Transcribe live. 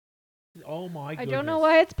Oh my goodness. I don't know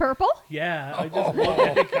why it's purple. Yeah, I just looked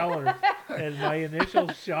at the color, and my initial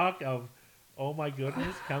shock of, oh my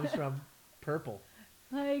goodness, comes from purple.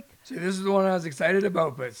 Like, See, this is the one I was excited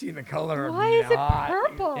about, but seeing the color, why is it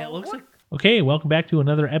purple? It looks like... Okay, welcome back to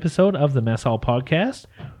another episode of the Mess Hall Podcast.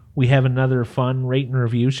 We have another fun rate and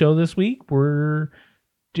review show this week. We're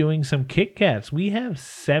doing some Kit Kats. We have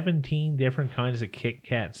 17 different kinds of Kit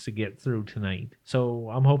Kats to get through tonight. So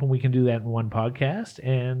I'm hoping we can do that in one podcast.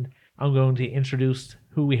 And I'm going to introduce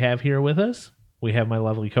who we have here with us. We have my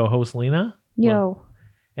lovely co-host, Lena. Yo.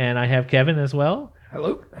 And I have Kevin as well.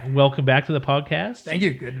 Hello. Welcome back to the podcast. Thank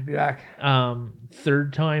you. Good to be back.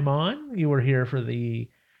 Third time on. You were here for the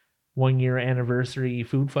 1 year anniversary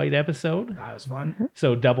food fight episode. That was fun.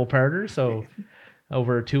 So double parter. So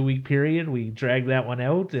over a 2-week period, we dragged that one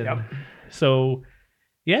out. And so,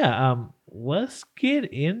 let's get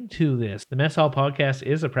into this. The Mess Hall Podcast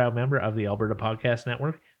is a proud member of the Alberta Podcast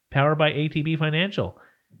Network, powered by ATB Financial.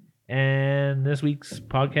 And this week's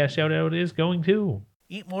podcast shout out is going to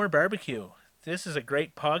Eat More Barbecue. This is a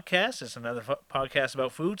great podcast. It's another podcast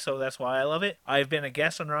about food, so that's why I love it. I've been a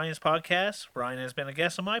guest on Ryan's podcast. Ryan has been a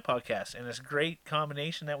guest on my podcast, and it's a great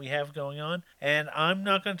combination that we have going on. And I'm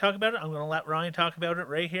not going to talk about it. I'm going to let Ryan talk about it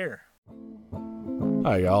right here.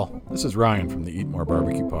 Hi, y'all. This is Ryan from the Eat More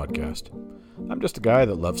Barbecue podcast. I'm just a guy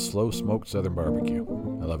that loves slow-smoked southern barbecue.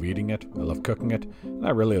 I love eating it, I love cooking it, and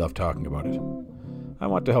I really love talking about it. I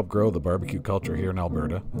want to help grow the barbecue culture here in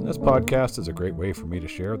Alberta, and this podcast is a great way for me to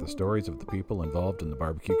share the stories of the people involved in the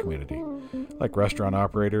barbecue community, like restaurant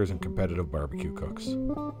operators and competitive barbecue cooks.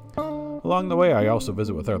 Along the way, I also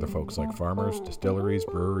visit with other folks like farmers, distilleries,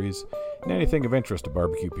 breweries, and anything of interest to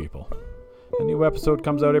barbecue people. A new episode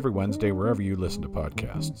comes out every Wednesday wherever you listen to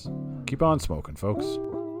podcasts. Keep on smoking, folks.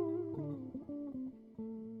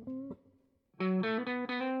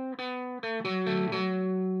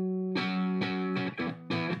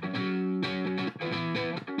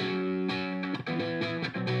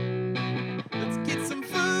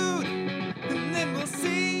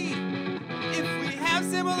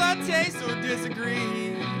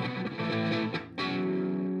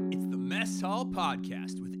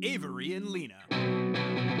 Podcast with Avery and Lena.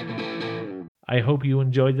 I hope you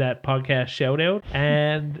enjoyed that podcast shout out,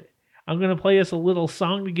 and I'm going to play us a little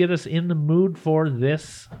song to get us in the mood for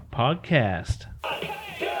this podcast.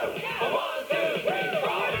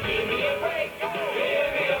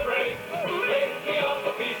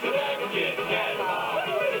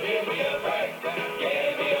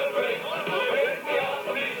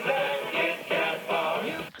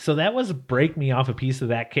 So that was Break Me Off a Piece of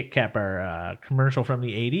That Kit Kat Bar commercial from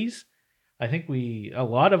the 80s. I think a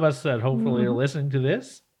lot of us that hopefully are listening to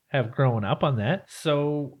this have grown up on that.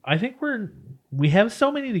 So I think we have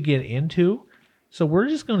so many to get into. So we're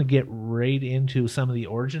just going to get right into some of the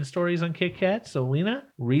origin stories on Kit Kat. So Lena,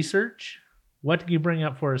 research, what did you bring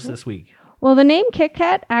up for us this week? Well, the name Kit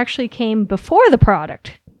Kat actually came before the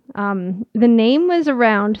product. The name was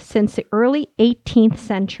around since the early 18th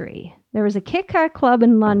century. There was a Kit Kat club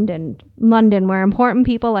in London, where important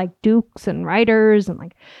people like dukes and writers and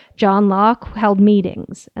like John Locke held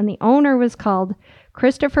meetings. And the owner was called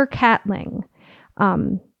Christopher Catling.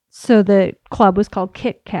 So the club was called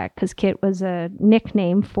Kit Kat because Kit was a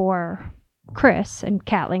nickname for Chris and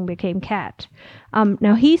Catling became Cat.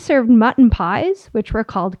 Now he served mutton pies, which were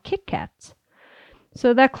called Kit Kats.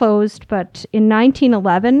 So that closed, but in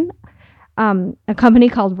 1911, a company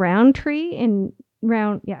called Roundtree in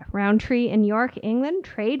York, England,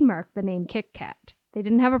 trademarked the name Kit Kat. They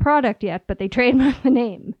didn't have a product yet, but they trademarked the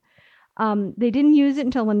name. They didn't use it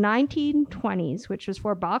until the 1920s, which was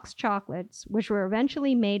for boxed chocolates, which were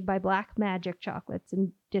eventually made by Black Magic Chocolates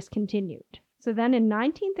and discontinued. So then in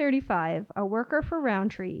 1935, a worker for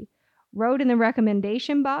Roundtree wrote in the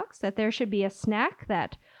recommendation box that there should be a snack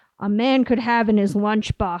that a man could have in his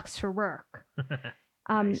lunch box for work.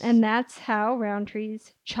 Nice. And that's how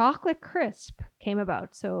Roundtree's chocolate crisp came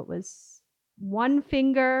about. So it was one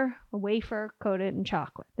finger, a wafer coated in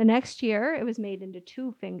chocolate. The next year, it was made into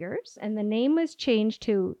 2 fingers, and the name was changed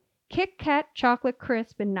to Kit Kat Chocolate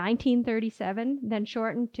Crisp in 1937, then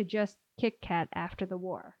shortened to just Kit Kat after the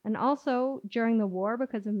war. And also, during the war,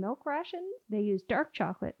 because of milk rations, they used dark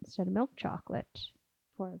chocolate instead of milk chocolate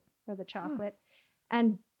for the chocolate.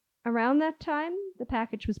 And around that time, the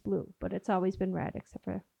package was blue, but it's always been red except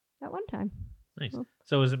for that one time. Nice.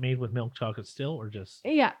 So is it made with milk chocolate still or just?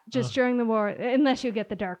 Yeah, just during the war, unless you get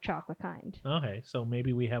the dark chocolate kind. Okay, so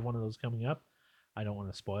maybe we have one of those coming up. I don't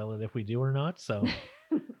want to spoil it if we do or not. So,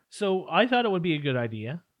 so I thought it would be a good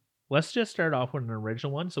idea. Let's just start off with an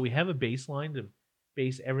original one. So we have a baseline to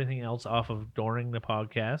base everything else off of during the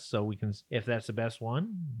podcast. So we can, if that's the best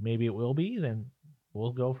one, maybe it will be, then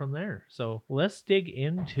we'll go from there. So let's dig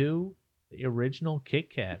into the original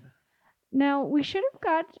Kit Kat. Now we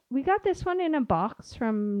got this one in a box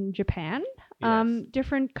from Japan. Yes.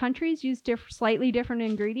 Different countries use slightly different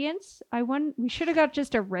ingredients. We should have got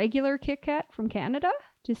just a regular Kit Kat from Canada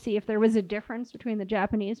to see if there was a difference between the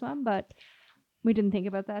Japanese one, but we didn't think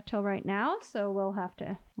about that till right now. So we'll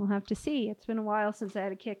have to see. It's been a while since I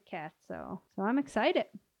had a Kit Kat, so I'm excited.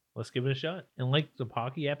 Let's give it a shot. And like the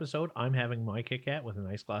Pocky episode, I'm having my Kit Kat with a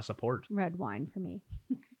nice glass of port. Red wine for me.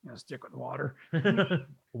 Stick with water.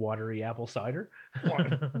 Watery apple cider.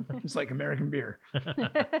 Water. It's like American beer.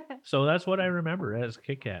 So that's what I remember as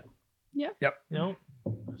Kit Kat. Yep. You know,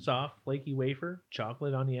 soft, flaky wafer,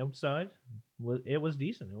 chocolate on the outside. It was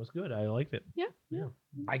decent. It was good. I liked it. Yeah.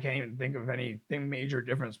 I can't even think of anything major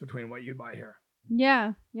difference between what you buy here.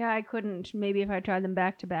 Yeah, I couldn't. Maybe if I tried them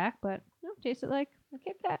back to back, but tasted like a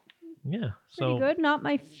Kit Kat. Yeah. Pretty good. Not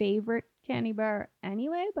my favorite candy bar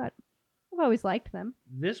anyway, but I've always liked them.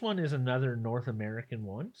 This one is another North American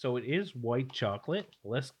one. So it is white chocolate.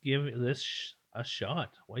 Let's give this a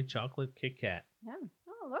shot. White chocolate Kit Kat. Yeah.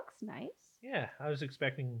 Oh, it looks nice. Yeah, I was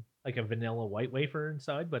expecting like a vanilla white wafer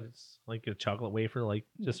inside, but it's like a chocolate wafer, like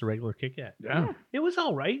just a regular Kit Kat. Yeah. It was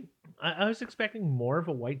all right. I was expecting more of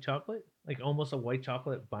a white chocolate, like almost a white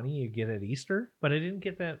chocolate bunny you get at Easter, but I didn't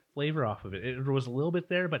get that flavor off of it. It was a little bit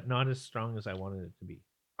there, but not as strong as I wanted it to be.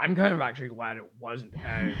 I'm kind of actually glad it wasn't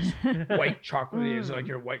as white chocolate as like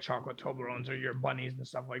your white chocolate Toblerones or your bunnies and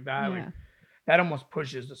stuff like that. Yeah. Like, that almost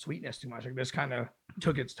pushes the sweetness too much. Like this kind of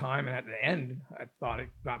took its time, and at the end, I thought it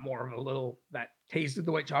got more of a little that tasted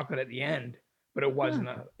the white chocolate at the end, but it wasn't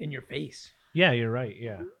in your face. Yeah, you're right.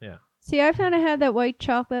 Yeah. See, I found I had that white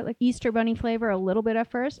chocolate, like Easter bunny flavor a little bit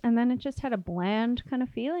at first, and then it just had a bland kind of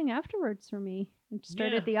feeling afterwards for me. It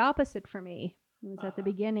started the opposite for me. It was at the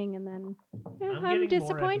beginning, and then I'm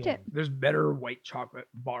disappointed. There's better white chocolate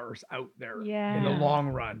bars out there Yeah. in the long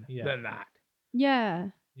run than that. Yeah.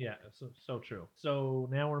 Yeah, so true. So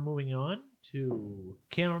now we're moving on to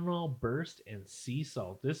Caramel Burst and Sea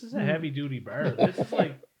Salt. This is a heavy duty bar. This is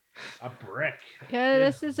like a brick. Yeah,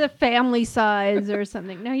 this is a family size or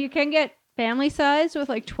something. Now you can get family size with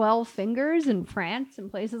like 12 fingers in France and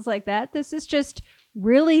places like that. This is just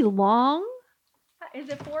really long. Is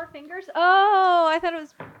it 4 fingers? Oh, I thought it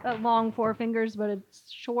was a long 4 fingers, but it's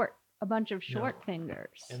short. A bunch of short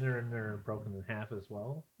fingers. And they're broken in half as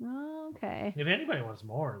well. Okay. If anybody wants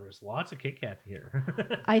more, there's lots of Kit Kat here.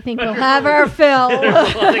 I think we'll have our fill.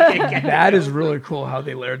 That is really cool how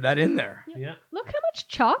they layered that in there. Yeah. Look how much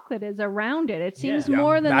chocolate is around it. It seems Yeah,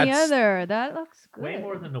 more than the that's- other. That looks good. Way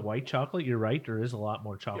more than the white chocolate. You're right. There is a lot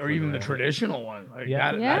more chocolate. Or even the around it. traditional one. Like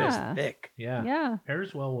Yeah. that Yeah. is thick. Yeah. Yeah.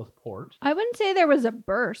 Pairs well with port. I wouldn't say there was a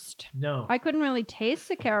burst. No. I couldn't really taste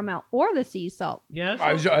the caramel or the sea salt. Yeah.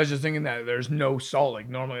 I was just thinking that there's no salt. Like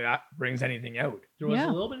normally that brings anything out. There was Yeah.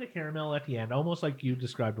 a little bit of caramel at the end, almost like you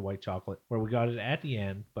described the white chocolate, where we got it at the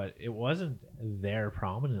end, but it wasn't there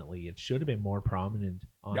prominently. It should have been more prominent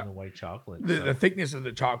on the white chocolate. The thickness of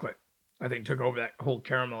the chocolate, I think, took over that whole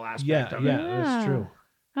caramel aspect yeah, of yeah, it. that's true.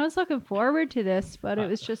 I was looking forward to this, but it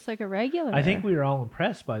was just like a regular. I think we were all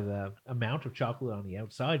impressed by the amount of chocolate on the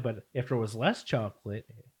outside, but if there was less chocolate,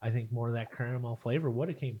 I think more of that caramel flavor would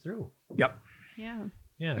have came through. Yep. Yeah.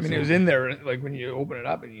 Yeah, I mean, it was in there. Like when you open it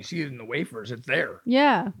up and you see it in the wafers, it's there.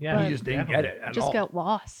 Yeah. Yeah, but You just didn't get it at just all. got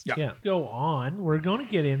lost. Yeah. Yeah. Go on. We're going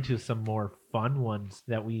to get into some more fun ones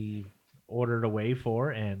that we ordered away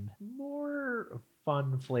for and more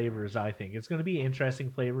fun flavors, I think. It's going to be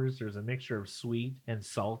interesting flavors. There's a mixture of sweet and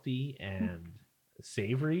salty and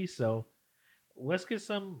savory. So let's get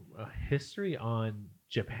some history on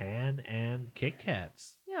Japan and Kit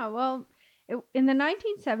Kats. Yeah, well, in the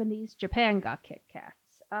 1970s, Japan got Kit Kats.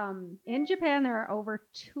 In Japan, there are over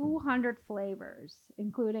 200 flavors,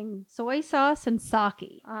 including soy sauce and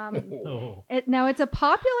sake. Oh, Now, it's a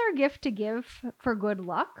popular gift to give for good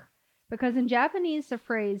luck because in Japanese, the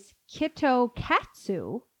phrase Kito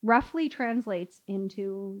Katsu roughly translates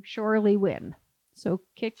into surely win. So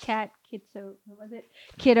Kit Kat, Kitso, what was it?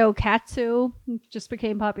 Kito Katsu just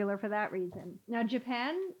became popular for that reason. Now,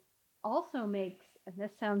 Japan also makes, and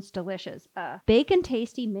this sounds delicious, bacon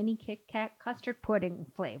tasty mini Kit Kat custard pudding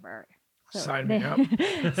flavor. Sign me up.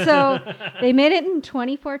 So they made it in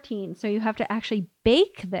 2014. So you have to actually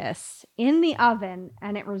bake this in the oven,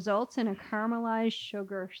 and it results in a caramelized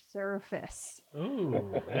sugar surface.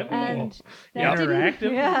 Ooh, that'd be And Yeah. that didn't-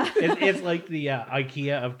 interactive. Yeah. It's like the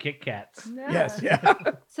IKEA of Kit Kats. Yes, yeah.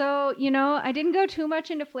 So, I didn't go too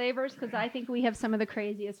much into flavors because I think we have some of the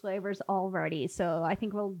craziest flavors already. So I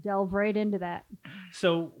think we'll delve right into that.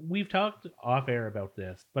 So we've talked off air about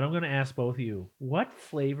this, but I'm going to ask both of you: what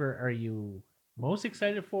flavor are you most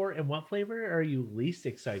excited for, and what flavor are you least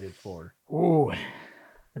excited for? Ooh.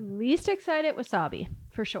 Least excited wasabi,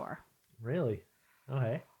 for sure. Really?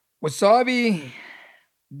 Okay. Wasabi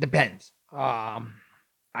depends. I'll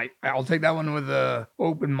take that one with a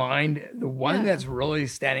open mind. The one Yeah. that's really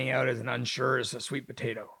standing out as an unsure is a sweet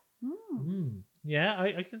potato. Yeah,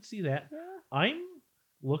 I can see that. Yeah. I'm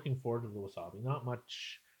looking forward to the wasabi.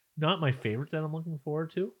 Not my favorite that I'm looking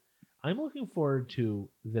forward to. I'm looking forward to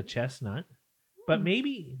the chestnut, but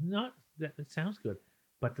maybe not. That it sounds good,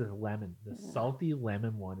 but the lemon, the salty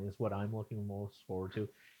lemon one is what I'm looking most forward to.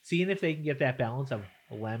 Seeing if they can get that balance of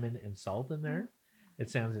lemon and salt in there. It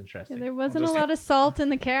sounds interesting. There wasn't a just- lot of salt in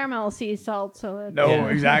the caramel sea salt, so it's, No, Yeah.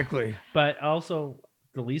 exactly. But also,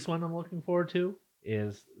 the least one I'm looking forward to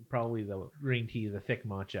is probably the green tea, the thick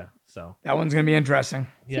matcha. So That one's going to be interesting.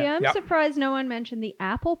 See, yeah, I'm Yep. surprised no one mentioned the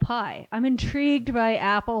apple pie. I'm intrigued by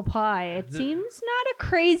apple pie. It seems not a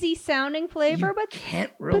crazy sounding flavor, You but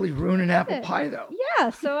can't really ruin an apple it. pie, though. yeah,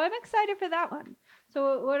 so I'm excited for that one.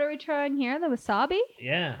 So what are we trying here? The wasabi?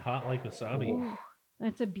 yeah, hot like wasabi. Ooh,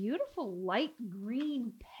 it's a beautiful light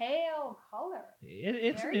green, pale color.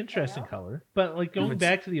 It's an Very interesting pale. color, but like going It's-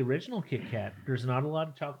 back to the original Kit Kat, there's not a lot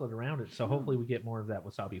of chocolate around it, so hopefully we get more of that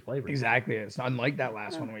wasabi flavor. Exactly. It's unlike that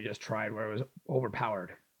last one we just tried where it was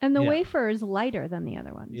overpowered. And the Yeah. wafer is lighter than the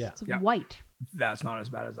other ones. Yeah. It's Yeah. white. That's not as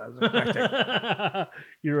bad as I was expecting.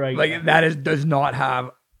 You're right. Like that does not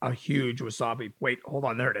have a huge wasabi. Wait, hold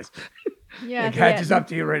on. There it is. Yeah. It catches up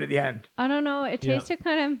to you right at the end. I don't know. It Yeah. tasted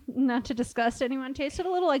kind of, not to disgust anyone, tasted a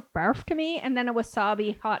little like barf to me, and then a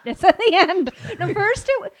wasabi hotness at the end. No, first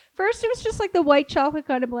it was just like the white chocolate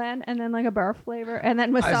kind of blend, and then like a barf flavor, and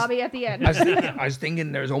then wasabi at the end. I was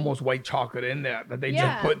thinking there's almost white chocolate in there that they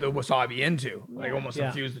Yeah. just put the wasabi into, like Yeah. almost Yeah.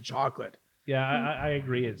 infuse the chocolate. Yeah, I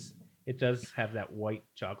agree. It does have that white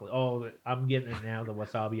chocolate. Oh, I'm getting it now. The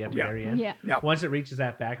wasabi at the Yeah. very end. Yeah. Yeah. Once it reaches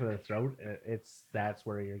that back of the throat, that's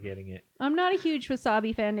where you're getting it. I'm not a huge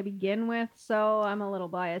wasabi fan to begin with, so I'm a little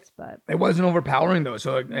biased, but It wasn't overpowering though,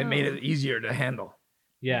 so it No. made it easier to handle.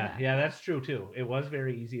 Yeah, that's true too. It was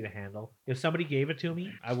very easy to handle. If somebody gave it to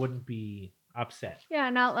me, I wouldn't be upset. yeah,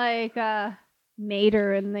 not like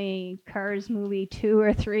Mater in the Cars movie 2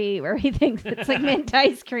 or 3 where he thinks it's like mint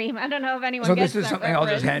ice cream. I don't know if anyone So gets this is that something I'll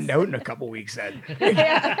just reference. hand out in a couple weeks then.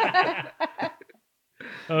 Yeah.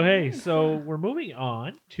 Okay, so we're moving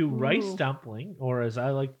on to rice Ooh. dumpling, or as I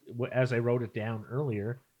wrote it down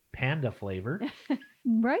earlier, panda flavor.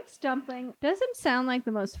 Rice dumpling doesn't sound like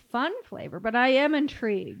the most fun flavor, but I am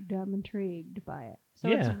intrigued. I'm intrigued by it. So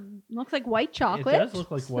Yeah. it looks like white chocolate. It does look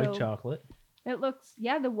like white so chocolate. It looks,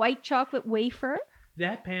 the white chocolate wafer.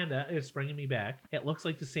 That panda is bringing me back. It looks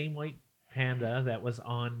like the same white panda that was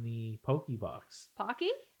on the Pokebox. Pocky?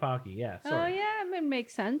 Pocky, yeah. Oh, Sorry. yeah, it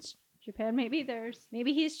makes sense. Japan, maybe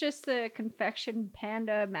he's just the confection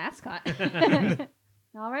panda mascot.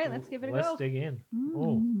 All right, let's give it a Let's go. dig in.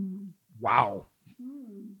 Oh, Mm. Wow.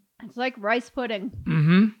 Mm. It's like rice pudding.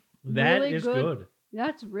 Mm-hmm. that Really is good. good.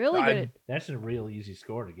 That's really I- good. That's a real easy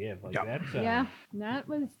score to give. Like Yeah. that's Yeah, that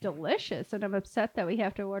was delicious, and I'm upset that we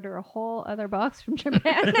have to order a whole other box from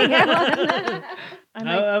Japan to get one. I'm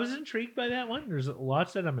like, I was intrigued by that one. There's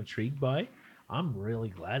lots that I'm intrigued by. I'm really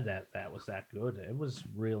glad that was that good. It was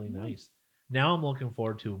really nice. Now I'm looking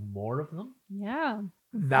forward to more of them. yeah,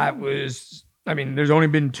 That was, I mean, there's only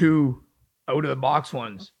been 2 out of the box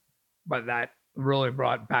ones, but that really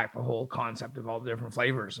brought back the whole concept of all the different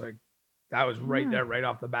flavors. Like that was right Yeah. there, right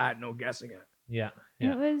off the bat, no guessing it. Yeah.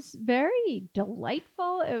 it was very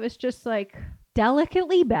delightful. It was just like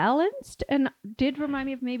delicately balanced, and did remind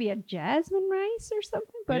me of maybe a jasmine rice or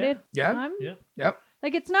something. But Yeah. it, Yeah. I'm, Yeah. Yep.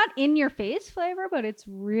 like it's not in your face flavor, but it's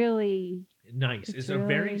really Nice. It's It's a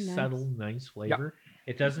very really nice. subtle, nice flavor.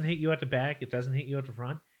 It doesn't hit you at the back. It doesn't hit you at the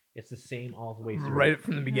front. It's the same all the way through. Right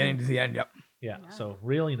from the beginning to the end. Yep. Yeah. Yeah. So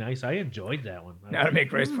really nice. I enjoyed that one. Now to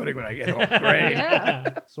make rice pudding when I get home. Great.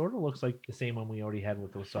 Yeah. Sort of looks like the same one we already had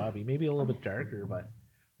with wasabi. Maybe a little bit darker, but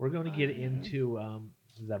we're going to get into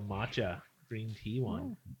the matcha green tea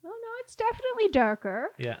one. oh no, it's definitely darker.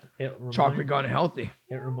 Yeah. Chocolate gone healthy.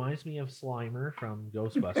 It reminds me of Slimer from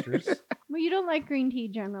Ghostbusters. Well, you don't like green tea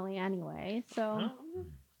generally anyway, so.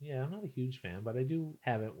 Yeah, I'm not a huge fan, but I do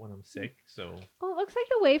have it when I'm sick. So Well, it looks like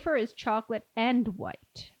the wafer is chocolate and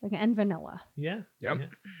white, like and vanilla. yeah. Yep. yeah.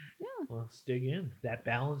 Yeah. let's dig in. That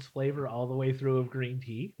balanced flavor all the way through of green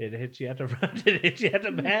tea. It hits you at the front, it hits you at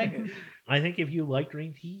the back. I think if you like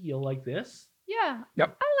green tea, you'll like this. Yeah.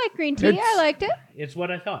 Yep. I like green tea. I liked it. It's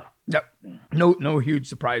what I thought. Yep. No huge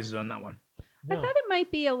surprises on that one. I thought it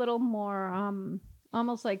might be a little more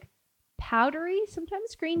almost like powdery.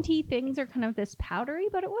 Sometimes green tea things are kind of this powdery,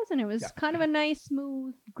 but it wasn't. It was kind of a nice,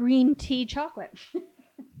 smooth green tea chocolate.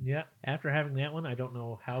 Yeah. After having that one, I don't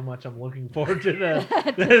know how much I'm looking forward to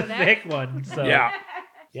the thick one. So Yeah.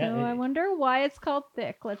 So I wonder why it's called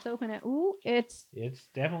thick. Let's open it. Ooh, it's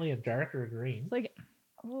definitely a darker green. It's like,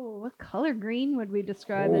 what color green would we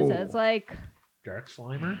describe this as? Like dark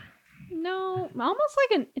Slimer? No, almost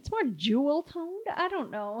like it's more jewel toned. I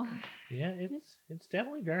don't know. Yeah, it's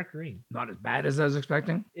definitely dark green. Not as bad as I was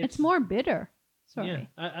expecting. It's more bitter. Sorry.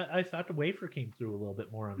 Yeah, I thought the wafer came through a little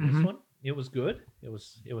bit more on this one. It was good. It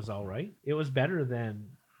was all right. It was better than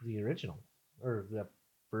the original or the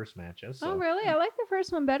first matches. So. Oh, really? I like the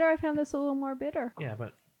first one better. I found this a little more bitter. Yeah,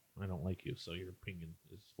 but I don't like you, so your opinion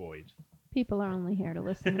is void. People are only here to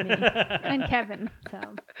listen to me and Kevin. So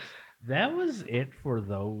that was it for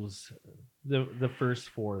those the first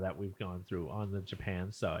four that we've gone through on the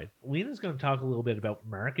Japan side. Lena's going to talk a little bit about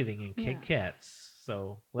marketing and Kit Kats.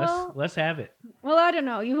 So let's have it. Well, I don't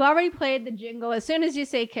know. You've already played the jingle. As soon as you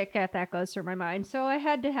say Kit Kat, that goes through my mind. So I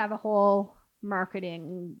had to have a whole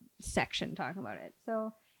marketing section talking about it.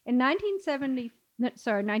 So in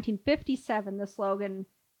 1957, the slogan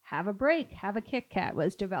 "Have a break, have a Kit Kat"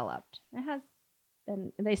 was developed. It has,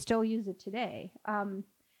 and they still use it today.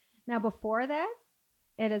 Now, before that,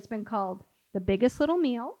 it has been called the biggest little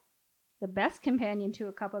meal, the best companion to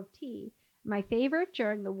a cup of tea. My favorite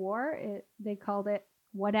during the war, they called it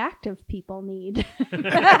 "What Active People Need."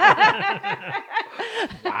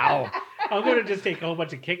 Wow. I'm going to just take a whole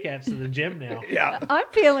bunch of Kit Kats to the gym now. Yeah. I'm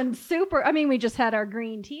feeling super. I mean, we just had our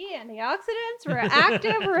green tea, antioxidants. We're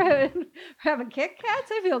active. we're having Kit Kats.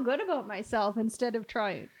 I feel good about myself instead of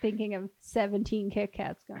thinking of 17 Kit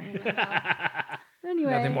Kats going in.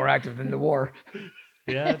 Anyway. Nothing more active than the war.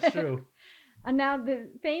 Yeah, that's true. And now the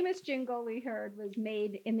famous jingle we heard was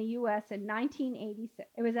made in the U.S. in 1986.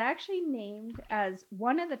 It was actually named as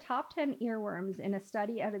one of the top 10 earworms in a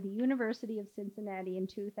study out of the University of Cincinnati in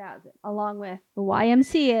 2000, along with the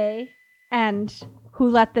YMCA and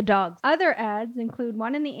Who Let the Dogs. Other ads include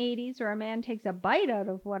one in the 80s where a man takes a bite out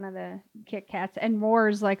of one of the Kit Kats and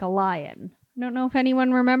roars like a lion. I don't know if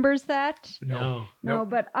anyone remembers that. No. No,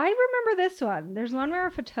 but I remember this one. There's one where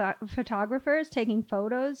a photographer is taking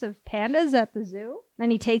photos of pandas at the zoo,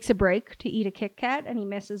 and he takes a break to eat a Kit Kat, and he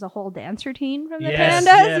misses a whole dance routine from the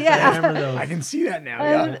pandas. Yes, I remember those. I can see that now.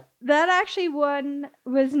 Yeah. That actually one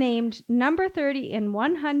was named number 30 in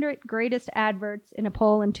 100 greatest adverts in a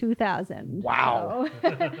poll in 2000. Wow.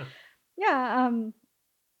 So, yeah.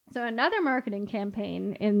 So another marketing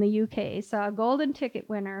campaign in the UK saw a golden ticket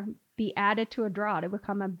winner be added to a draw to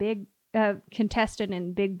become a big contestant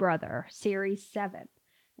in Big Brother Series 7.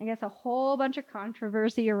 I guess a whole bunch of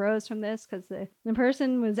controversy arose from this because the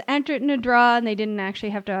person was entered in a draw and they didn't actually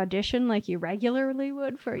have to audition like you regularly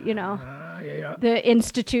would for, the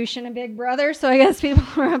institution of Big Brother. So I guess people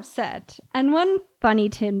were upset. And one funny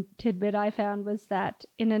tidbit I found was that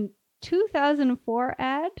in a 2004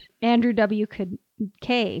 ad, Andrew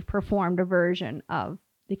WK performed a version of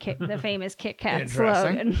the famous Kit Kat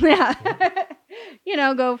slogan. Yeah.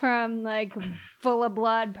 Go from like full of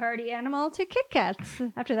blood party animal to Kit Kats.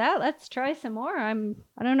 After that, let's try some more. I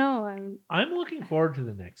don't know. I'm looking forward to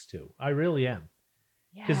the next two. I really am.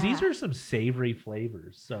 Because these are some savory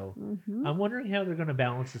flavors. So I'm wondering how they're going to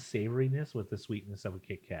balance the savoriness with the sweetness of a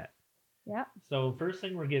Kit Kat. Yeah. So first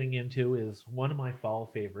thing we're getting into is one of my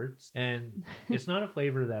fall favorites, and it's not a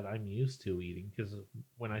flavor that I'm used to eating because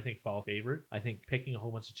when I think fall favorite, I think picking a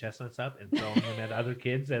whole bunch of chestnuts up and throwing them at other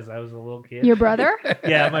kids as I was a little kid. Your brother?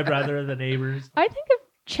 Yeah, my brother, the neighbors. I think of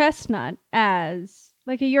chestnut as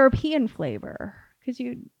like a European flavor because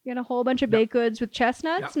you get a whole bunch of baked goods with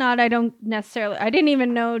chestnuts. Yep. I didn't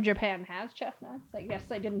even know Japan has chestnuts. I guess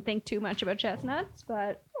I didn't think too much about chestnuts,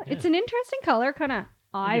 but it's an interesting color, kind of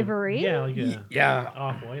ivory. Yeah, like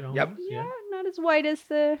off-white almost. Yep. Yeah, not as white as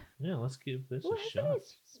the... Yeah, let's give this Oh, a it has a shot.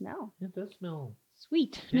 nice smell. It does smell...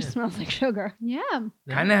 Sweet. It just smells like sugar. Yeah.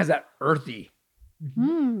 Kind of has that earthy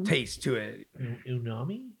Mm. taste to it.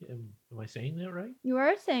 Unami? Am I saying that right? You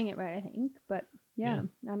are saying it right, I think, but I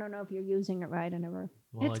don't know if you're using it right. I never...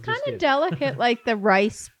 Well, it's I kind just of did. delicate, like the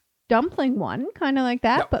rice dumpling one, kind of like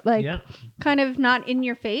that, Yep. but like Yeah. kind of not in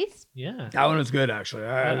your face. Yeah. That one was good, actually.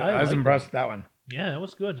 I was like impressed with that one. Yeah, that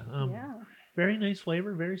was good. Yeah. Very nice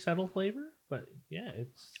flavor, very subtle flavor, but yeah,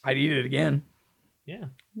 it's... I'd eat it again. Yeah.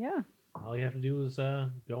 Yeah. all you have to do is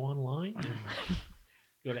go online and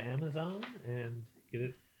go to Amazon and get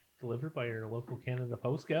it delivered by your local Canada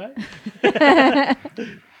Post guy.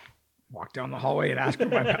 Walk down the hallway and ask for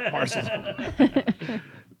my parcel.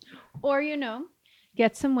 Or,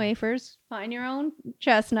 get some wafers, find your own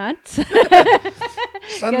chestnuts.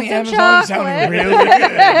 Suddenly Get some Amazon sounded really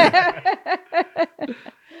good.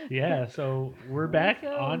 Yeah, so we're back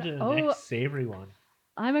go. on to the Oh. next savory one.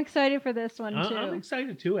 I'm excited for this one too. I'm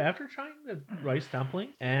excited too. After trying the rice dumpling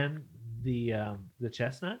and the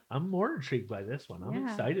chestnut, I'm more intrigued by this one. I'm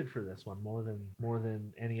Yeah. excited for this one more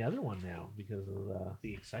than any other one now because of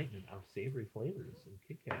the excitement of savory flavors and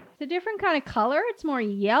Kit Kat. It's a different kind of color. It's more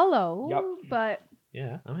yellow, Yep. but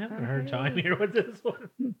Yeah, I'm having a hard time here with this one.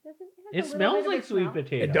 It has a smells little bit like of a sweet smell.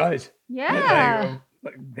 potato. It does. Yeah.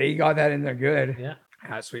 They got that in there good. Yeah.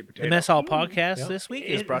 Has sweet The potato. Mess Hall podcast Yep. this week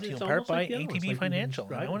is brought to you It's in part almost by like the other ones, ATB like we Financial.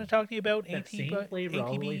 And I described want to talk to you about That same flavor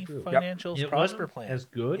all the way ATB through. Financial's It Prosper wasn't Plan. as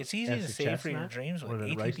good. It's easy as to the save for your chestnut dreams or with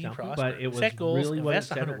the rice ATB dumpling, Prosper. but it was Set goals, really what it invest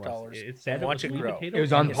said it was. $100, It said and it watch was it sweet grow. potato. It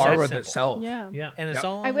was on It's par that with simple. itself. Yeah. Yeah. And it's Yep.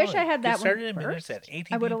 all I wish I online. had Get that started one in minutes first.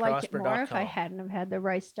 at I would have liked it more if I atbprosper.com. hadn't have had the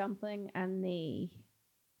rice dumpling and the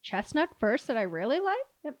chestnut first that I really liked.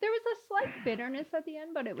 There was a slight bitterness at the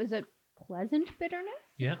end, but it was a pleasant bitterness.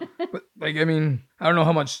 Yeah. But I don't know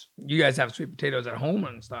how much you guys have sweet potatoes at home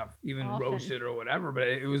and stuff, even Often. roasted or whatever, but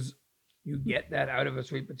you get that out of a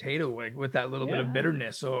sweet potato, like with that little bit Yeah. of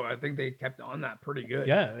bitterness. So I think they kept on that pretty good.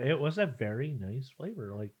 Yeah, it was a very nice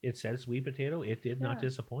flavor. Like it said sweet potato, it did not Yeah.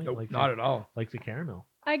 disappoint. Nope, Like not at all. like the caramel.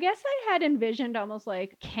 I guess I had envisioned almost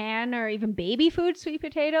like can or even baby food sweet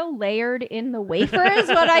potato layered in the wafer is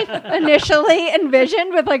what I initially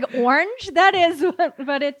envisioned with like orange. That is what,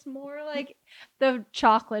 but it's more like the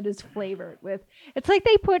chocolate is flavored with. It's like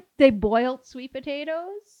they boiled sweet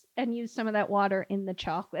potatoes and used some of that water in the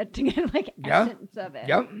chocolate to get like Yeah. essence of it.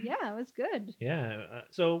 Yep. Yeah, it was good. Yeah.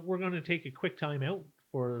 So we're going to take a quick time out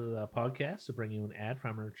for the podcast to bring you an ad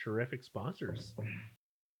from our terrific sponsors.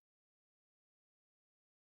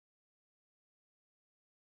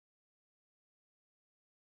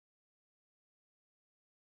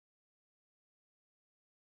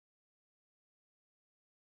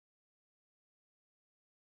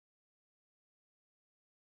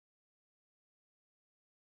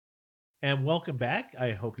 And welcome back.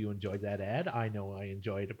 I hope you enjoyed that ad. I know I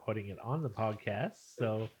enjoyed putting it on the podcast.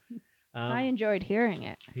 So, I enjoyed hearing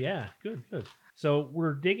it. yeah, good. So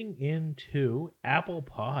we're digging into apple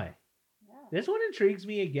pie. This one intrigues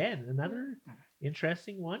me again. Another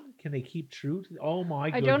interesting one. Can they keep true to? Oh my!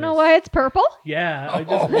 I Goodness. don't know why it's purple. Yeah, I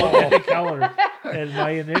just looked at the color, and my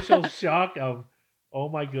initial shock of, oh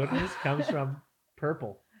my goodness, comes from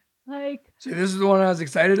purple. Like, See, this is the one I was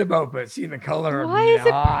excited about, but seeing the color. why is it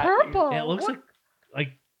not- purple? It looks What- like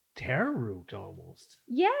taro root almost.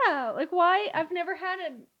 Yeah, like why? I've never had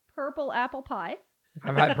a purple apple pie.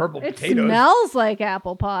 I've had purple It potatoes. smells like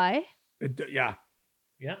apple pie. Yeah.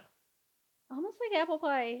 Yeah. Almost like apple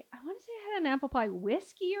pie. I want to say I had an apple pie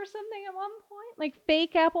whiskey or something at one point. Like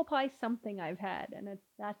fake apple pie something I've had. And it's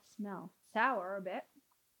that smell. Sour a bit.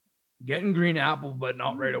 Getting green apple, but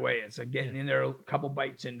not right away. It's like getting in there a couple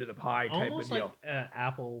bites into the pie type Almost of like deal.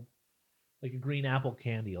 apple, like a green apple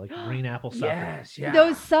candy, like a green apple sucker. Yes, yeah.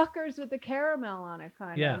 Those suckers with the caramel on it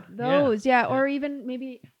kind Yeah, of. yeah, Those, yeah. Or even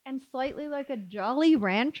maybe, and slightly like a Jolly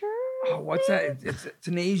Rancher. Oh, what's thing? that? It's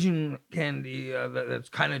an Asian candy that's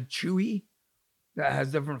kind of chewy. That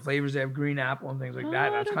has different flavors. They have green apple and things like Oh, that.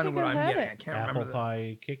 I That's don't kind of think what I've I'm had getting. it. I can't Apple remember.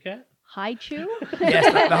 pie Kit Kat. High Chew?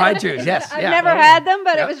 Yes, the high chews. Yes, I've yeah. never Okay. had them,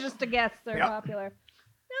 but Yep. it was just a guess. They're Yep. popular.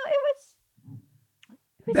 No, it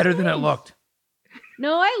was Better than it nice. looked.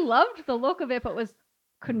 No, I loved the look of it, but was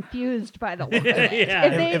confused by the look of it. Yeah.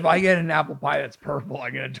 If they- If I get an apple pie that's purple,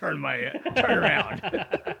 I'm gonna turn around.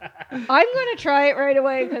 I'm going to try it right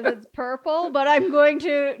away because it's purple, but I'm going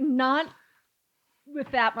to not with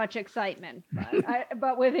that much excitement,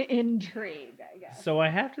 but with intrigue, I guess. So I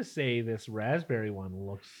have to say this raspberry one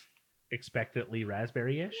looks expectantly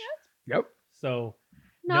raspberry-ish. Yep. So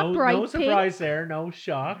Not no, bright no pink, surprise there, no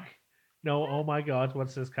shock. No, oh my god,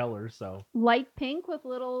 what's this color? So light pink with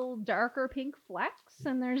little darker pink flecks,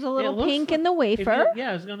 and there's a little looks pink like- in the if you- wafer.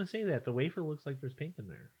 yeah, I was gonna say that. The wafer looks like there's pink in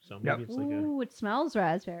there. So maybe Yep. it's like a Ooh, it smells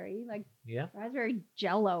raspberry, like yeah. raspberry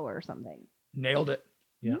jello or something. Nailed it.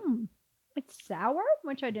 Yeah. It's sour,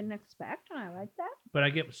 which I didn't expect, and I like that. But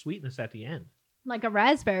I get sweetness at the end. Like a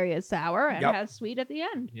raspberry is sour and Yep. has sweet at the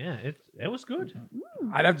end. Yeah, it was good.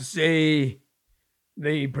 I'd have to say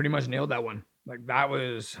they pretty much nailed that one. Like that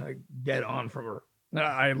was like dead on from her.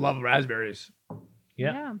 I love raspberries.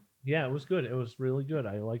 Yeah. Yeah, it was good. It was really good.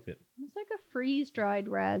 I liked it. It's like a freeze dried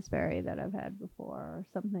raspberry that I've had before or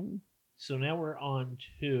something. So now we're on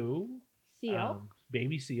to Seal.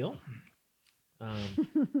 Baby Seal.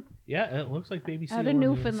 Yeah, it looks like Baby Seal Out of on the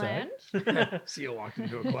Newfoundland. inside. Seal walked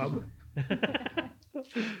into a club.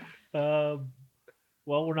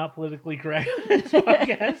 Well, we're not politically correct on this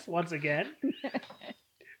podcast once again.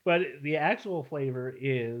 But the actual flavor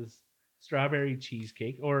is strawberry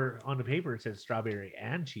cheesecake, or on the paper it says strawberry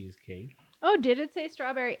and cheesecake. Oh, did it say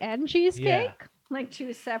strawberry and cheesecake? Yeah. Like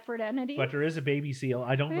two separate entities? But there is a Baby Seal.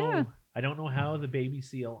 I don't Yeah. know. I don't know how the Baby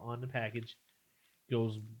Seal on the package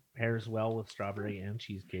pairs well with strawberry and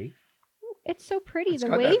cheesecake. It's so pretty. It's the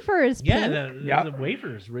got that- wafer is pink. Yeah, the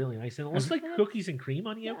wafer is really nice, and it looks like cookies and cream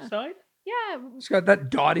on the Yeah. outside. Yeah. It's got that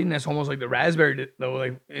dottiness, almost like the raspberry, though,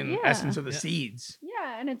 like in Yeah. essence of the Yeah. seeds.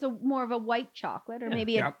 Yeah, and it's a more of a white chocolate or Yeah.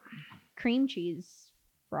 maybe Yep. a cream cheese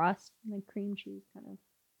frost, like cream cheese kind of.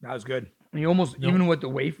 That was good. And you almost, No. even with the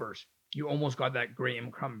wafers, you almost got that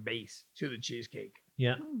graham crumb base to the cheesecake.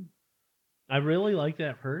 Yeah, Mm. I really liked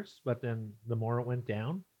that first, but then the more it went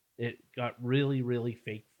down, it got really, really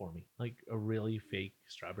fake for me, like a really fake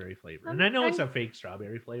strawberry flavor. And I know it's a fake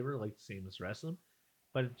strawberry flavor, like the same as the rest of them,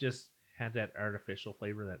 but it just had that artificial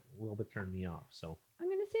flavor that a little bit turned me off. So I'm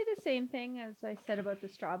going to say the same thing as I said about the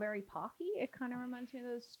strawberry pocky. It kind of reminds me of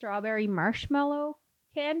those strawberry marshmallow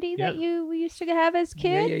candy that we used to have as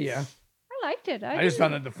Yeah, kids. yeah. I liked it. I just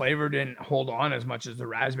found that the flavor didn't hold on as much as the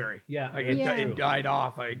raspberry. yeah, Like that's Yeah. it true. died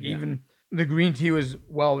off. Like Yeah. even the green tea was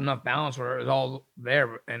well enough balanced where it was all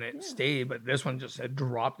there and it Yeah. stayed, but this one just had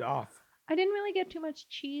dropped off. I didn't really get too much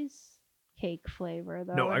cheesecake flavor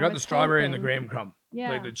though. No, I and got the was strawberry and the hoping- graham crumb.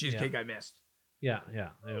 Yeah. Like the cheesecake I missed. Yeah. It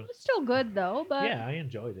It was- was still good though, but yeah, I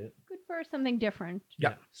enjoyed it. good for something different.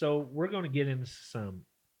 Yeah. So we're going to get into some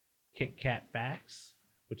Kit Kat facts,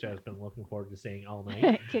 which I've been looking forward to saying all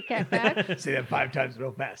night. Kit Kat facts. Say that 5 times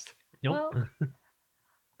real fast. Nope. Well,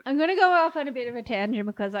 I'm going to go off on a bit of a tangent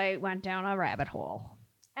because I went down a rabbit hole.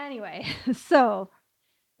 Anyway, so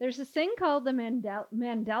there's this thing called the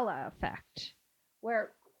Mandela effect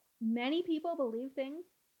where many people believe things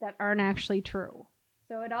that aren't actually true.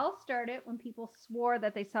 So it all started when people swore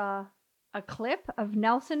that they saw a clip of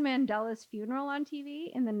Nelson Mandela's funeral on TV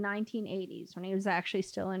in the 1980s when he was actually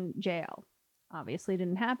still in jail. Obviously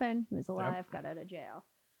didn't happen. He was alive, got out of jail.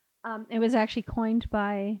 It was actually coined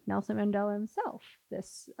by Nelson Mandela himself,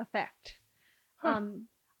 this effect.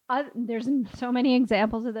 There's so many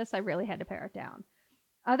examples of this, I really had to pare it down.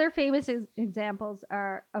 Other famous examples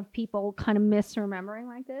are of people kind of misremembering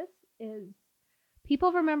like this is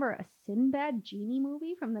people remember a Sinbad genie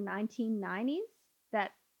movie from the 1990s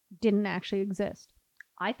that didn't actually exist.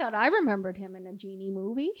 I thought I remembered him in a genie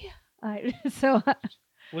movie.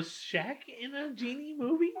 Was Shaq in a genie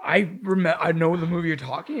movie? I know the movie you're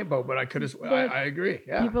talking about, but I could have. I agree.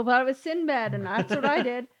 Yeah. People thought it was Sinbad, and that's what I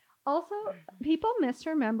did. Also, people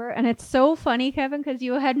misremember, and it's so funny, Kevin, because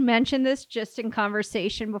you had mentioned this just in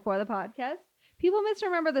conversation before the podcast. People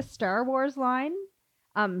misremember the Star Wars line,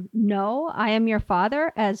 no, I am your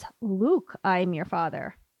father, as Luke, I am your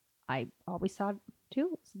father. I always thought,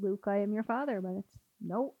 too, it's Luke, I am your father, but it's,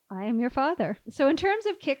 no, I am your father. So in terms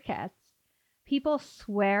of Kit Kats, people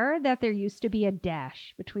swear that there used to be a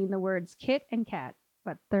dash between the words Kit and Kat,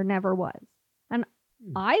 but there never was. And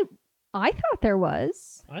I thought there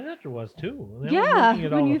was. I thought there was too. And then Yeah, looking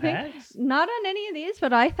at all when the you think packs. not on any of these,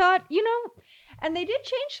 but I thought, and they did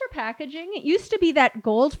change their packaging. It used to be that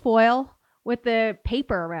gold foil with the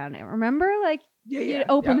paper around it. Remember? Like you'd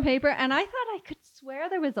open the paper, and I thought I could swear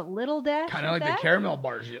there was a little dash. Kind of like that. the caramel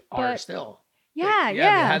bars are But- still. Yeah, They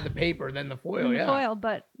yeah. had the paper, then the foil. And Yeah. foil,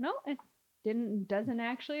 but no, it doesn't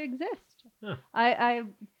actually exist. Huh. I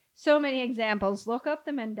so many examples. Look up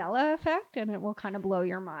the Mandela effect, and it will kind of blow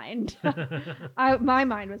your mind. My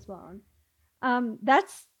mind was blown.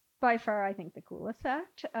 That's by far, I think, the coolest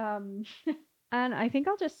fact. And I think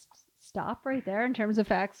I'll just stop right there in terms of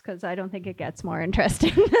facts because I don't think it gets more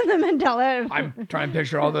interesting than the Mandela I'm trying to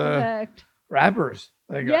picture all the effect. rappers.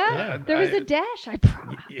 Like, Yeah, there was a dash. I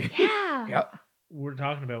promise. Yeah. Yeah. We're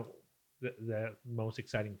talking about the most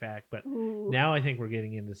exciting fact, but Ooh, now I think we're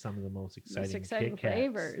getting into some of the most exciting, most exciting Kit Kats.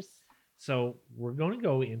 flavors. So we're going to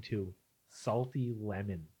go into salty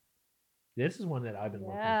lemon. This is one that I've been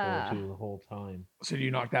looking forward to the whole time. So do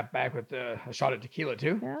you knock that back with a shot of tequila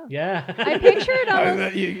too? Yeah. Yeah. I picture it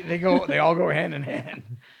almost. They all go hand in hand.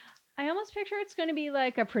 I almost picture it's going to be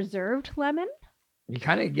like a preserved lemon. You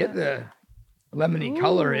kind of get the lemony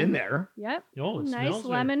color in Ooh. there. Yep. Oh, it Nice smells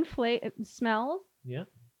lemon smells. Yeah.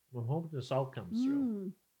 I'm hoping the salt comes through.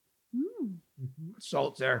 Mm. Mm. Mhm.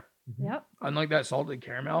 Salt's there. Yep. Unlike that salted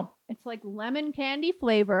caramel. It's like lemon candy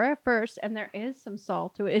flavor at first, and there is some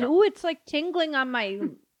salt to it. Yeah. Ooh, it's like tingling on my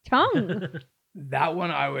tongue. That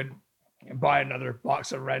one I would and buy another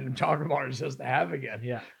box of random chocolate bars just to have again.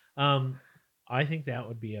 Yeah. I think that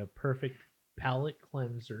would be a perfect palate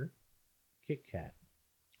cleanser Kit Kat.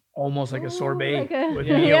 Almost like a Ooh, sorbet like a- with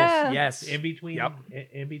Yeah. meals. Yeah. Yes. In between Yep.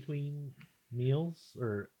 in between meals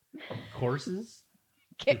or courses.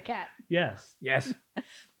 Kit Kat. Yes. Yes.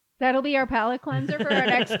 That'll be our palate cleanser for our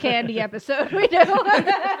next candy episode we do.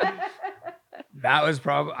 That was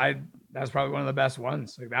probably one of the best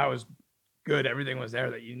ones. Like that was good. Everything was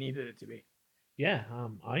there that you needed it to be. Yeah,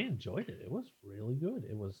 I enjoyed it. It was really good.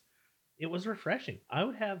 It was refreshing. I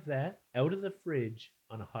would have that out of the fridge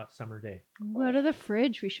on a hot summer day. Out of the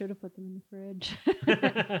fridge. We should have put them in the fridge.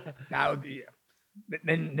 That would be.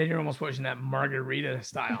 Then you're almost pushing that margarita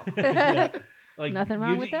style. Yeah. Like Nothing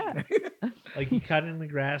wrong with that. Like you cut in the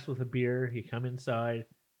grass with a beer, you come inside,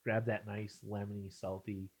 grab that nice lemony,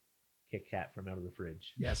 salty Kit Kat from out of the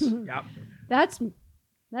fridge. Yes. Yep.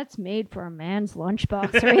 That's made for a man's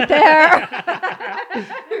lunchbox right there.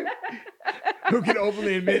 Who can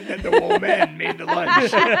openly admit that the old man made the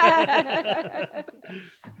lunch?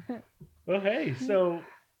 Well, hey, so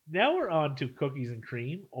now we're on to cookies and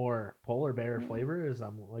cream, or polar bear flavor, as I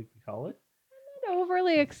like to call it. I'm not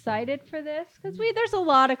overly excited for this because there's a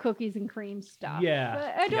lot of cookies and cream stuff. Yeah.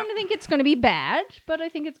 But I don't think it's going to be bad, but I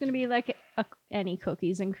think it's going to be like any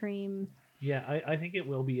cookies and cream. Yeah, I think it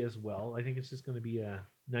will be as well. I think it's just going to be a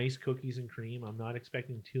nice cookies and cream. I'm not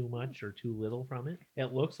expecting too much or too little from it.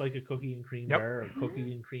 It looks like a cookie and cream bar, or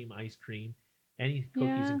cookie and cream ice cream, any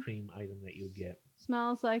cookies and cream item that you get.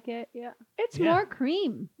 Smells like it, yeah. It's Yeah. more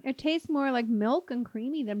cream. It tastes more like milk and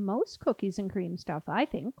creamy than most cookies and cream stuff, I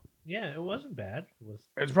think. Yeah, it wasn't bad.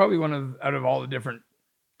 It's probably out of all the different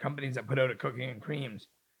companies that put out a cookie and creams,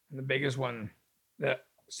 and the biggest one that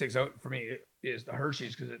sticks out for me is the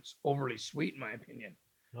Hershey's because it's overly sweet in my opinion.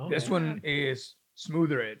 Okay. This one is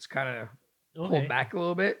smoother. It's kind of pulled back a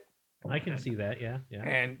little bit. I can see that. Yeah.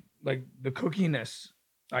 And like the cookiness,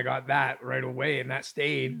 I got that right away, and that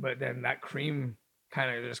stayed. But then that cream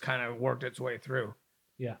kind of worked its way through.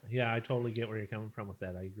 Yeah. I totally get where you're coming from with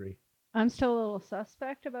that. I agree. I'm still a little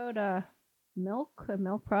suspect about milk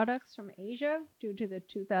products from Asia due to the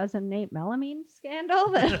 2008 melamine scandal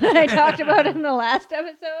that I talked about in the last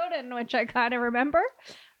episode, and which I kind of remember,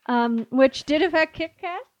 which did affect Kit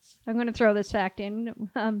Kats. I'm going to throw this fact in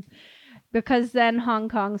because then Hong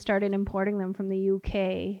Kong started importing them from the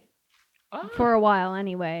UK for a while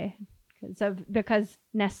anyway, because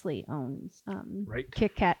Nestle owns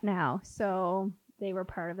Kit Kat now, so they were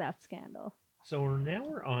part of that scandal. So now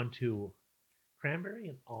we're on to cranberry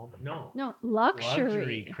and almond. No,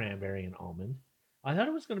 luxury cranberry and almond. I thought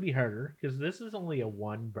it was going to be harder because this is only a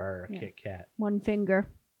one bar Kit Kat. One finger.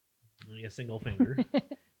 Only a single finger.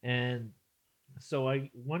 And so I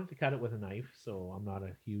wanted to cut it with a knife, so I'm not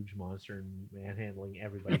a huge monster and manhandling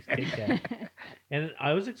everybody's Kit Kat. And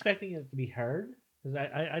I was expecting it to be hard because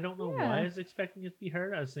I don't know why I was expecting it to be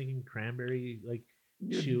hard. I was thinking cranberry, like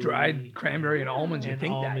chewy, Dried cranberry and almonds. You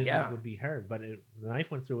think that, yeah, would be hard, but the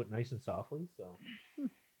knife went through it nice and softly. So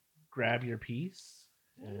grab your piece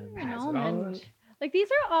and An pass it on. almond. Like these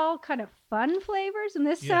are all kind of fun flavors, and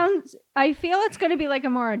this sounds. I feel it's going to be like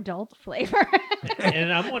a more adult flavor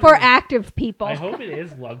and I'm for wondering, active people. I hope it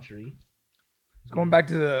is luxury. Going back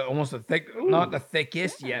to the almost a thick, not the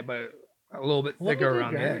thickest yet, but a little bit Look thicker at the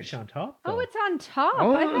around the garnish edge. on top. Oh, though. it's on top.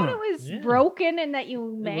 I thought it was Yeah. broken and that you It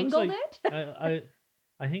looks mangled like- it.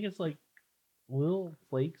 I think it's like little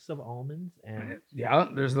flakes of almonds and Yeah,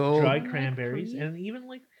 there's a little. dried Like cranberries, cream. and even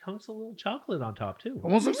like hunks of little chocolate on top too.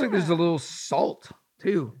 Almost looks like there's a little salt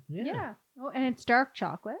too. Yeah. Oh, and it's dark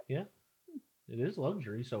chocolate. It is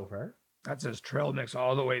luxury so far. That says trail mix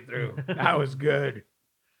all the way through. That was good.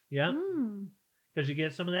 Yeah, Mm. because you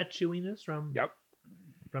get some of that chewiness from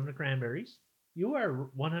the cranberries. You are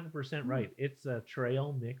 100% right. It's a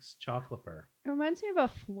trail mix chocolate bar. It reminds me of a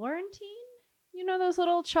Florentine. You know those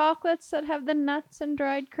little chocolates that have the nuts and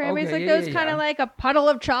dried cranberries? Okay, like yeah, those yeah, kind of yeah. like a puddle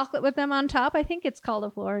of chocolate with them on top. I think it's called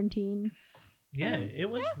a Florentine. Yeah, it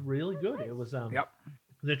was really good. It was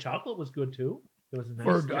the chocolate was good too. It was a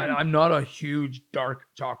nice. I'm not a huge dark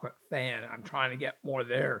chocolate fan. I'm trying to get more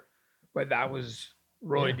there, but that was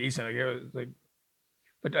really decent. Like, it was like,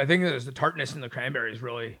 but I think it was the tartness in the cranberries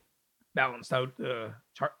really balanced out the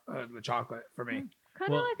chocolate for me.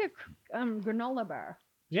 Kind of like a granola bar.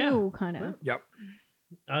 Yeah, Too, kind of. Yep.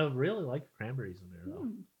 I really like the cranberries in there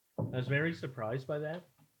though. I was very surprised by that,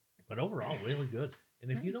 but overall, really good.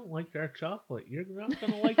 And if you don't like dark chocolate, you're not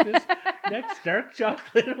going to like this next dark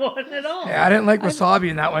chocolate one at all. Hey, I didn't like wasabi,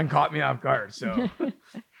 and that one caught me off guard. So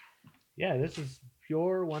Yeah, this is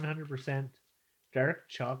pure 100% dark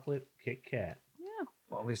chocolate Kit Kat.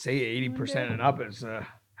 well, we say 80% and up is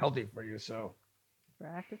healthy for you. So For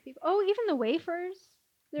active people. Oh, even the wafers.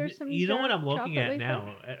 There's some. You know what dark I'm looking chocolate at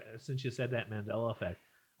wafer. now, since you said that Mandela effect?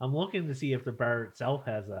 I'm looking to see if the bar itself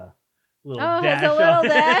has a little Oh, dash. has a little on-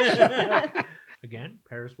 dash. Again,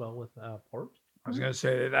 pairs well with port. I was gonna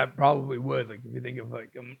say that probably would. Like if you think of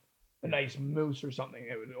like a nice mousse or something,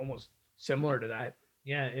 it would almost similar to that.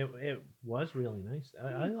 Yeah, it was really nice.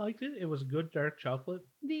 I liked it. It was good dark chocolate.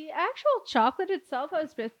 The actual chocolate itself, I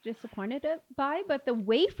was a bit disappointed by, but the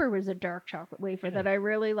wafer was a dark chocolate wafer that I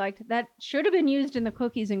really liked. That should have been used in the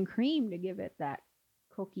cookies and cream to give it that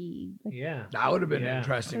cookie. Yeah. That would have been Yeah.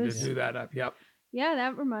 interesting It to was- do that up. Yep. Yeah,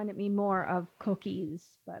 that reminded me more of cookies,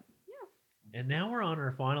 but And now we're on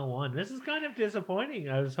our final one. This is kind of disappointing.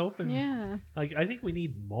 I was hoping, yeah. like, I think we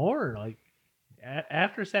need more. Like,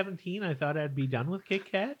 after 17, I thought I'd be done with Kit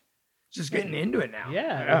Kat. Just getting into it now.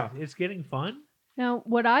 Yeah, it's getting fun. Now,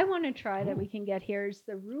 what I want to try that we can get here is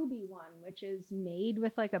the ruby one, which is made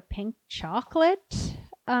with like a pink chocolate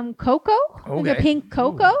cocoa. The Okay. pink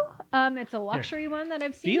cocoa. It's a luxury one that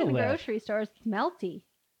I've seen Feel in the that. grocery stores. It's melty.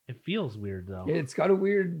 It feels weird though. It's got a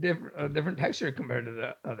weird different texture compared to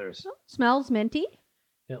the others. Smells minty.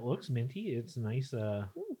 It looks minty. It's nice. Oh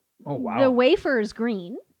wow. The wafer is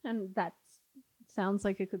green, and that sounds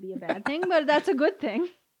like it could be a bad thing, but that's a good thing.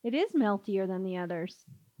 It is meltier than the others.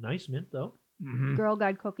 Nice mint though. Mhm. Girl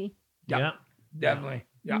Guide cookie. Yeah. Yeah. Definitely.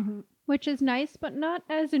 Yeah. Mhm. Which is nice, but not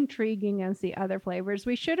as intriguing as the other flavors.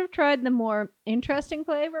 We should have tried the more interesting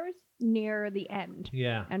flavors near the end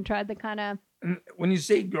Yeah. and tried the kind of. And when you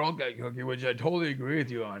say Girl Guide cookie, which I totally agree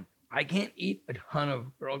with you on, I can't eat a ton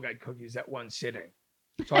of Girl Guide cookies at one sitting.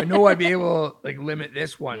 So I know I'd be able to like limit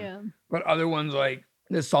this one, Yeah. but other ones like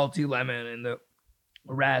the salty lemon and the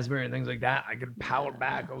raspberry and things like that, I could power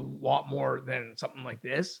back a lot more than something like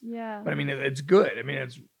this. Yeah. But I mean, it's good. I mean,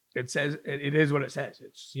 it says it is what it says.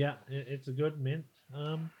 It's Yeah. It's a good mint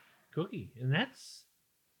cookie, and that's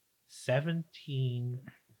 17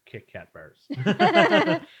 Kit Kat bars.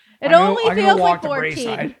 It only feels like to 14.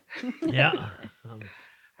 Brayside. Yeah.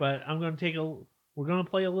 But we're going to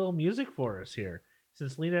play a little music for us here.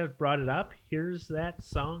 Since Lena brought it up, here's that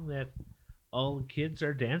song that all the kids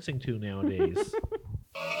are dancing to nowadays.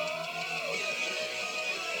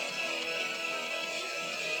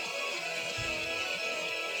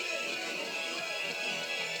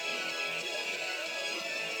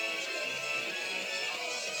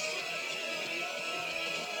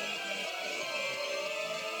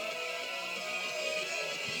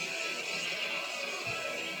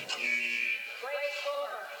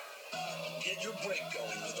 Get your break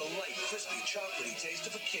going with the light, crispy, chocolatey taste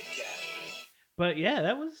of a Kit Kat. But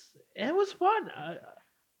yeah, it was fun.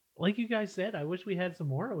 Like you guys said, I wish we had some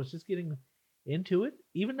more. I was just getting into it.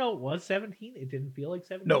 Even though it was 17, it didn't feel like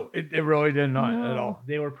 17. No, it really did not No. at all.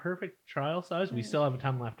 They were perfect trial size. We still have a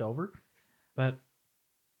ton left over. But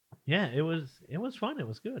yeah, it was fun. It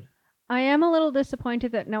was good. I am a little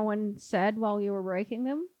disappointed that no one said while you were breaking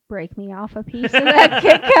them, break me off a piece of that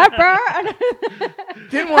Kit Kat bar.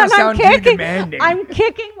 Didn't want to sound too demanding. I'm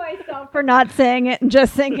kicking myself for not saying it and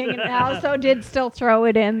just thinking it now, so did still throw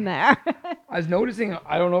it in there. I was noticing,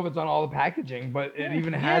 I don't know if it's on all the packaging, but it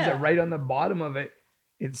even has Yeah. it right on the bottom of it.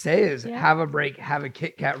 It says, Yeah. have a break, have a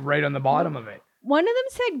Kit Kat right on the bottom of it. One of them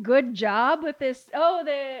said good job with this. Oh,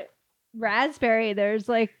 the raspberry. There's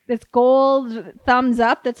like this gold thumbs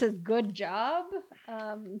up that says good job.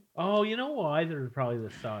 Oh, you know why they're probably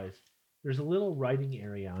this size? There's a little writing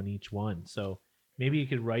area on each one. So maybe you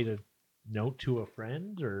could write a note to a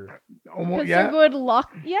friend or Almost, Because yeah. they're good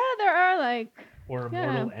luck. Yeah, there are like a Yeah.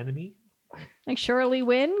 mortal enemy. Shirley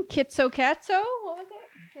Wynn, Kitso Katso. What was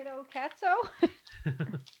it? Kiddo Katso.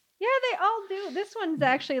 Yeah, they all do. This one's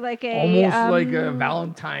actually like a Almost like a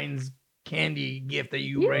Valentine's candy gift that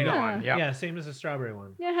you write Yeah. on. Yeah. Yeah, same as the strawberry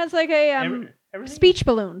one. Yeah, it has like a Everything, speech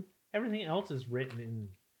balloon. Everything else is written in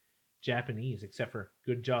Japanese except for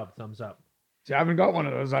good job, thumbs up. See, I haven't got one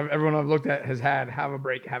of those. Everyone I've looked at has had have a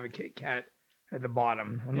break, have a Kit Kat at the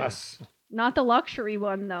bottom. Unless Not the luxury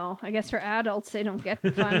one though. I guess for adults they don't get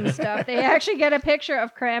the fun stuff. They actually get a picture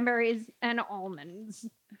of cranberries and almonds.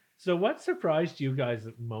 So what surprised you guys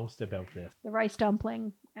most about this? The rice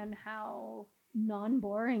dumpling and how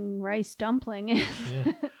non-boring rice dumpling is.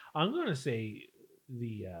 Yeah. I'm going to say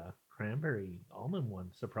the cranberry almond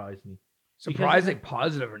one surprised me. surprising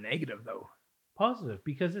positive or negative though. Positive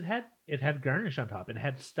because it had garnish on top. It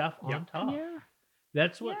had stuff on top. Yeah.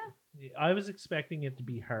 That's what I was expecting it to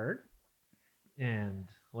be hard and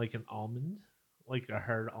like an almond, like a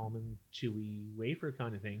hard almond chewy wafer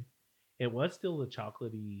kind of thing. It was still the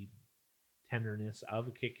chocolatey tenderness of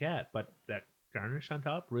a Kit Kat, but that garnish on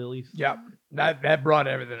top really Yep. That brought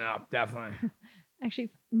everything up, definitely.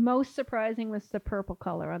 Actually, most surprising was the purple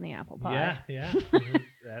color on the apple pie. Yeah.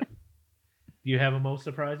 Do you have a most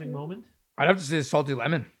surprising moment? I'd have to say salty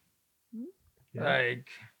lemon. Yeah. Like,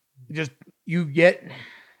 just you get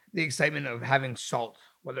the excitement of having salt,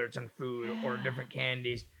 whether it's in food or different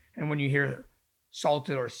candies. And when you hear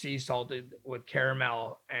salted or sea salted with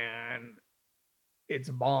caramel and it's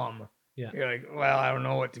a bomb, you're like, well, I don't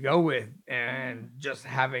know what to go with. And just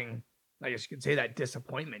having, I guess you could say, that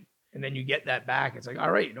disappointment. And then you get that back. It's like,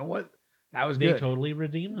 all right, you know what? That was They good. totally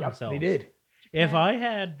redeemed themselves. They did. If I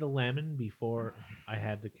had the lemon before I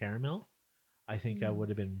had the caramel, I think I would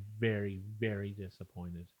have been very, very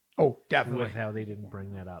disappointed. Oh, definitely. With how they didn't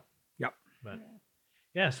bring that up. Yep. But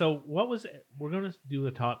yeah, so we're going to do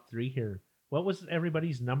the top 3 here. What was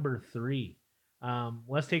everybody's number 3?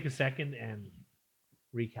 Let's take a second and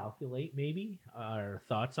recalculate maybe our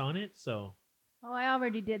thoughts on it. So, I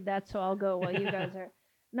already did that, so I'll go while you guys are.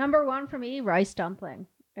 Number 1 for me, rice dumpling.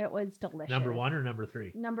 It was delicious. Number 1 or number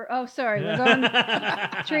 3? Sorry, we're going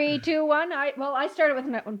 3, 2, 1. I started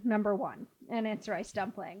with number 1, and it's rice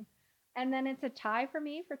dumpling. And then it's a tie for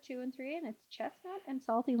me for 2 and 3, and it's chestnut and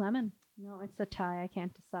salty lemon. No, it's a tie. I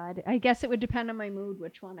can't decide. I guess it would depend on my mood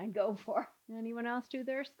which one I'd go for. Anyone else do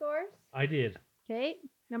their scores? I did. Okay,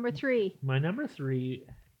 number 3. My number 3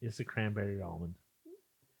 is the cranberry almond.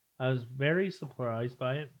 I was very surprised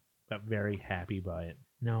by it, but very happy by it.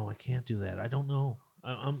 No, I can't do that. I don't know.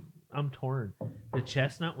 I'm torn. The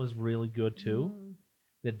chestnut was really good too.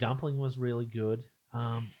 The dumpling was really good.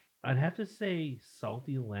 I'd have to say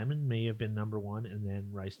salty lemon may have been number 1, and then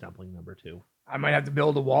rice dumpling number 2. I might have to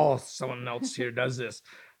build a wall if someone else here does this,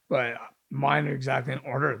 but mine are exactly in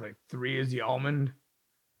order. Like 3 is the almond,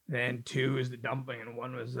 then 2 is the dumpling, and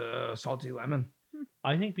 1 was the salty lemon.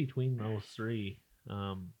 I think between those 3,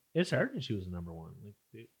 it's hard to choose a number 1.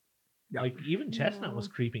 Like even chestnut was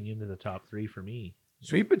creeping into the top 3 for me.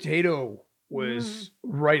 Sweet potato was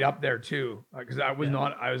right up there too, because I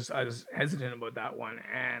was hesitant about that one,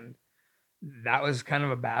 and that was kind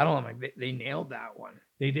of a battle. I'm like, they nailed that one.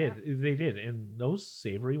 They did, and those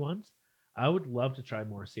savory ones, I would love to try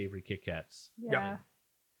more savory Kit Kats. Yeah,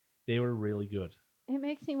 they were really good. It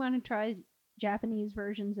makes me want to try Japanese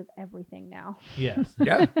versions of everything now. Yes,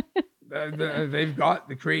 yeah, they've got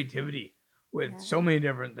the creativity with so many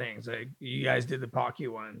different things. Like you guys did the Pocky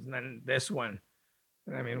ones, and then this one.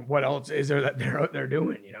 I mean, what else is there that they're out there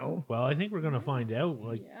doing, you know? Well, I think we're going to find out.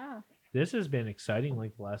 This has been exciting,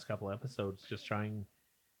 like the last couple episodes, just trying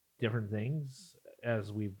different things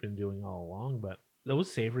as we've been doing all along. But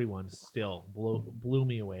those savory ones still blew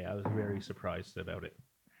me away. I was very surprised about it.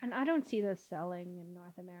 And I don't see this selling in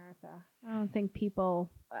North America. I don't think people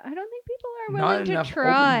are willing Not to enough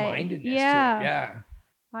try. open-mindedness Yeah. to it. Yeah.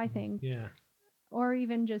 I think. Yeah. Or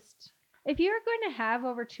even just, if you're going to have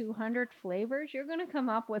over 200 flavors, you're going to come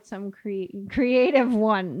up with some creative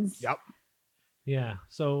ones. Yep. Yeah.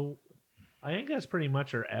 So I think that's pretty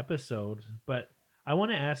much our episode. But I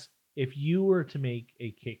want to ask, if you were to make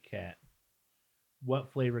a Kit Kat,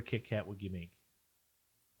 what flavor Kit Kat would you make?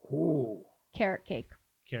 Ooh. Carrot cake.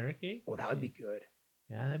 Carrot cake? Oh, that would be good.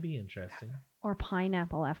 Yeah, that'd be interesting. Or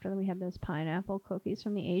pineapple, after we had those pineapple cookies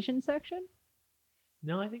from the Asian section.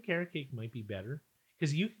 No, I think carrot cake might be better.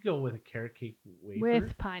 Because you could go with a carrot cake wafer.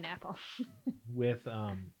 With pineapple. With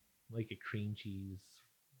like a cream cheese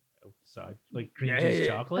outside. Like cream cheese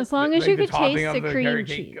chocolate. As long as you could taste the cream cake,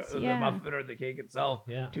 cheese. The muffin or the cake itself.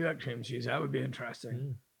 Yeah. Do that cream cheese. That would be interesting.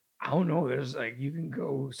 Mm. I don't know. There's like, you can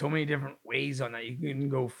go so many different ways on that. You can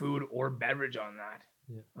go food or beverage on that.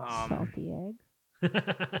 Yeah. Salty egg.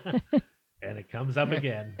 And it comes up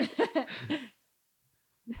again.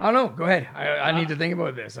 I don't know. Go ahead. I need to think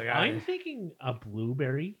about this. Like, I'm thinking a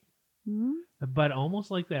blueberry, but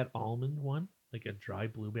almost like that almond one, like a dry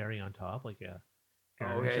blueberry on top, like a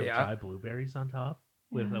garnish of dry blueberries on top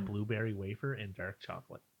with a blueberry wafer and dark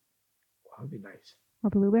chocolate. That would be nice. Or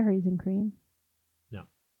blueberries and cream. No,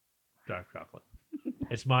 dark chocolate.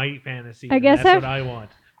 It's my fantasy. I guess that's what I want.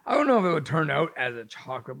 I don't know if it would turn out as a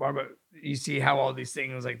chocolate bar, but you see how all these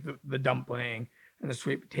things like the dumpling and the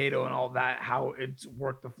sweet potato and all that, how it's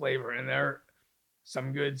worked the flavor in there.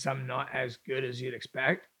 Some good, some not as good as you'd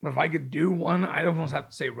expect. But if I could do one, I'd almost have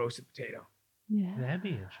to say roasted potato. Yeah. That'd be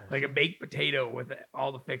interesting. Like a baked potato with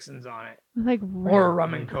all the fixings on it. Like or a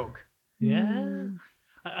rum and coke. Yeah.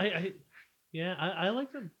 I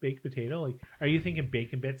like the baked potato. Like, are you thinking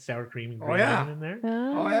bacon bits, sour cream, and green onion in there?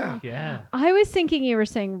 Oh yeah. Yeah. I was thinking you were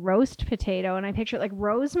saying roast potato, and I pictured like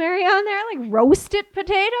rosemary on there, like roasted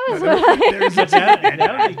potatoes.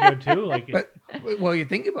 That would be good too. Like, Well, you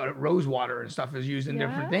think about it, rose water and stuff is used in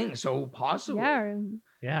different Yeah. things. So possibly. Yeah.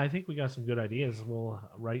 Yeah, I think we got some good ideas. We'll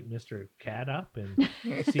write Mr. Cat up and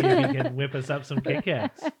see if he can whip us up some Kit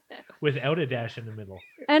Kats without a dash in the middle.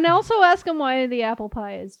 And also ask him why the apple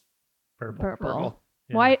pie is Purple. Purple.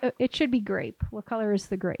 Yeah. Why it should be grape. What color is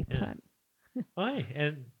the grape? Yeah. Hi,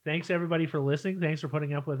 and thanks everybody for listening. Thanks for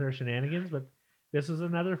putting up with our shenanigans, but this is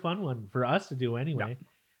another fun one for us to do anyway.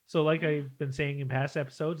 So like I've been saying in past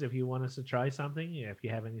episodes, if you want us to try something, if you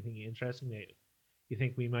have anything interesting that you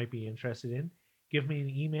think we might be interested in, give me an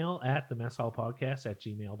email at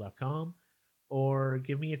themesshallpodcast@gmail.com or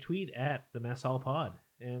give me a tweet at themesshallpod.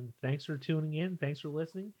 And thanks for tuning in. Thanks for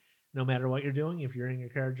listening. No matter what you're doing, if you're in your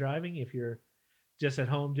car driving, if you're just at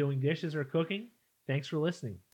home doing dishes or cooking, thanks for listening.